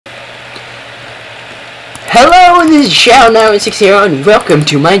this is Shadow960 and welcome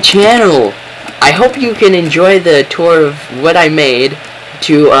to my channel. I hope you can enjoy the tour of what I made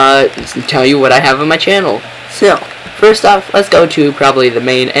to tell you what I have on my channel. So, first off, let's go to probably the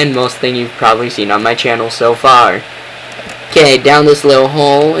main and most thing you've probably seen on my channel so far. Okay, down this little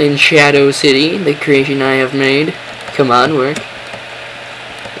hole in Shadow City, the creation I have made. Come on, work.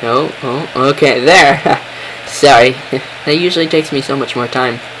 Oh, okay, there. Sorry, that usually takes me so much more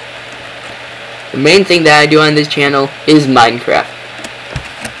time. The main thing that I do on this channel is Minecraft.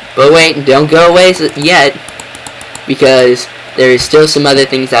 But wait, don't go away yet, because there is still some other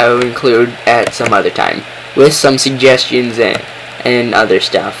things I will include at some other time, with some suggestions and other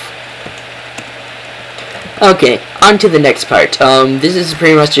stuff. Okay, on to the next part. This is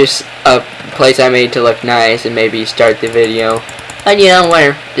pretty much just a place I made to look nice and maybe start the video. And you know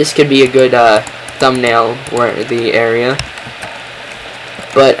where this could be a good thumbnail worthy area.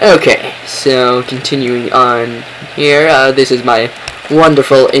 But okay, so continuing on here, this is my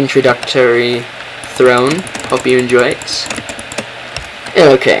wonderful introductory throne. Hope you enjoy it.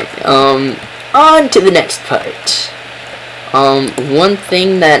 Okay, on to the next part. One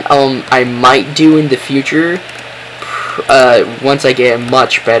thing that I might do in the future, once I get a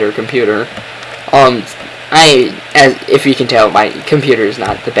much better computer, if you can tell, my computer is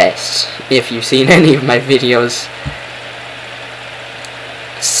not the best. If you've seen any of my videos.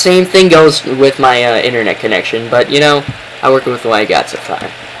 Same thing goes with my internet connection, but you know, I work with what I got so far.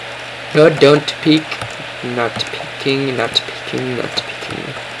 No, don't peek. Not peeking, not peeking, not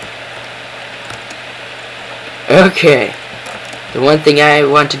peeking. Okay. The one thing I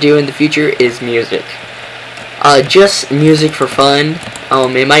want to do in the future is music. Just music for fun.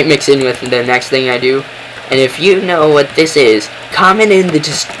 It might mix in with the next thing I do. And if you know what this is, comment in the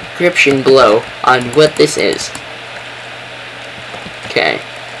description below on what this is. Okay.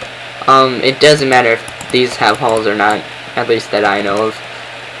 It doesn't matter if these have holes or not, at least that I know of.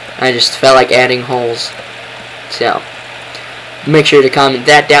 I just felt like adding holes. So, make sure to comment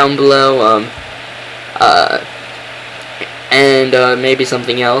that down below, and maybe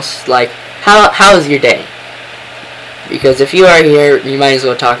something else, like, how is your day? Because if you are here, you might as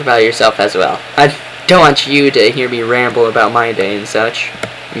well talk about yourself as well. I don't want you to hear me ramble about my day and such.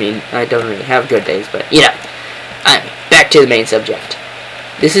 I mean, I don't really have good days, but, you know. Back to the main subject.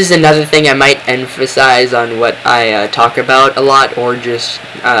 This is another thing I might emphasize on what I talk about a lot, or just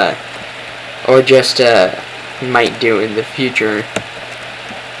might do in the future.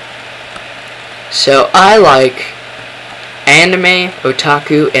 So I like anime,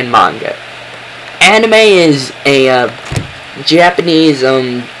 otaku, and manga. Anime is a Japanese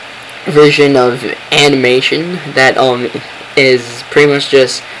version of animation that is pretty much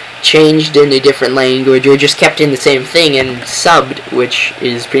just changed in a different language, or just kept in the same thing and subbed, which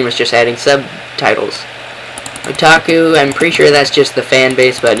is pretty much just adding subtitles. Otaku, I'm pretty sure that's just the fan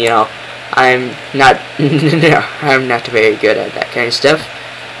base, but you know, I'm not I'm not very good at that kind of stuff.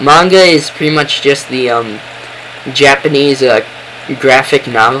 Manga is pretty much just the Japanese graphic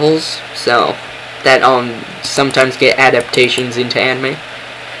novels, so that sometimes get adaptations into anime.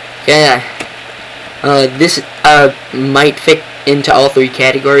 Yeah, this might fit into all three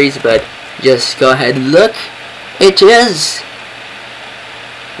categories, but just go ahead and look. It is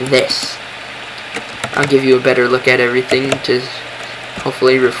this. I'll give you a better look at everything to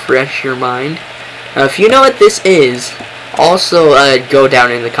hopefully refresh your mind. Now, if you know what this is, also go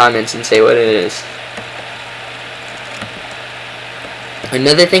down in the comments and say what it is.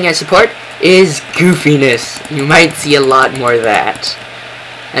 Another thing I support is goofiness. You might see a lot more of that,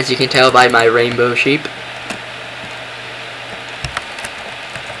 as you can tell by my rainbow sheep.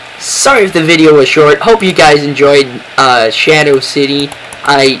 Sorry if the video was short. Hope you guys enjoyed Shadow City.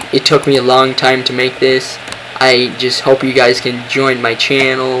 It took me a long time to make this. I just hope you guys can join my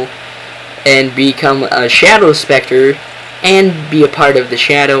channel and become a Shadow Spectre and be a part of the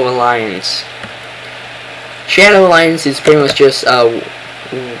Shadow Alliance. Shadow Alliance is pretty much just the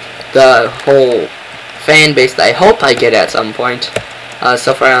whole fan base that I hope I get at some point.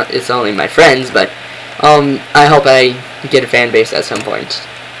 So far it's only my friends, but I hope I get a fan base at some point.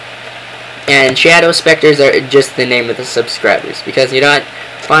 And Shadow Spectres are just the name of the subscribers, because you know what?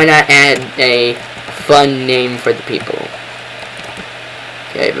 Why not add a fun name for the people?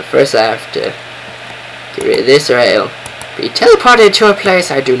 Okay, but first I have to get rid of this, or I'll be teleported to a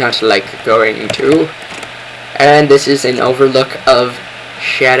place I do not like going to. And this is an overlook of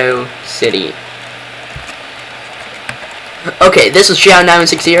Shadow City. Okay, this is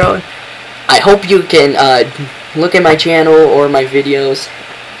Shadow960. I hope you can look at my channel or my videos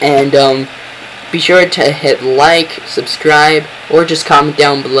and Be sure to hit like, subscribe, or just comment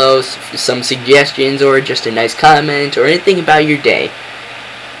down below some suggestions or just a nice comment or anything about your day.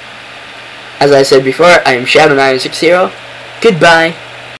 As I said before, I am Shadow960. Goodbye.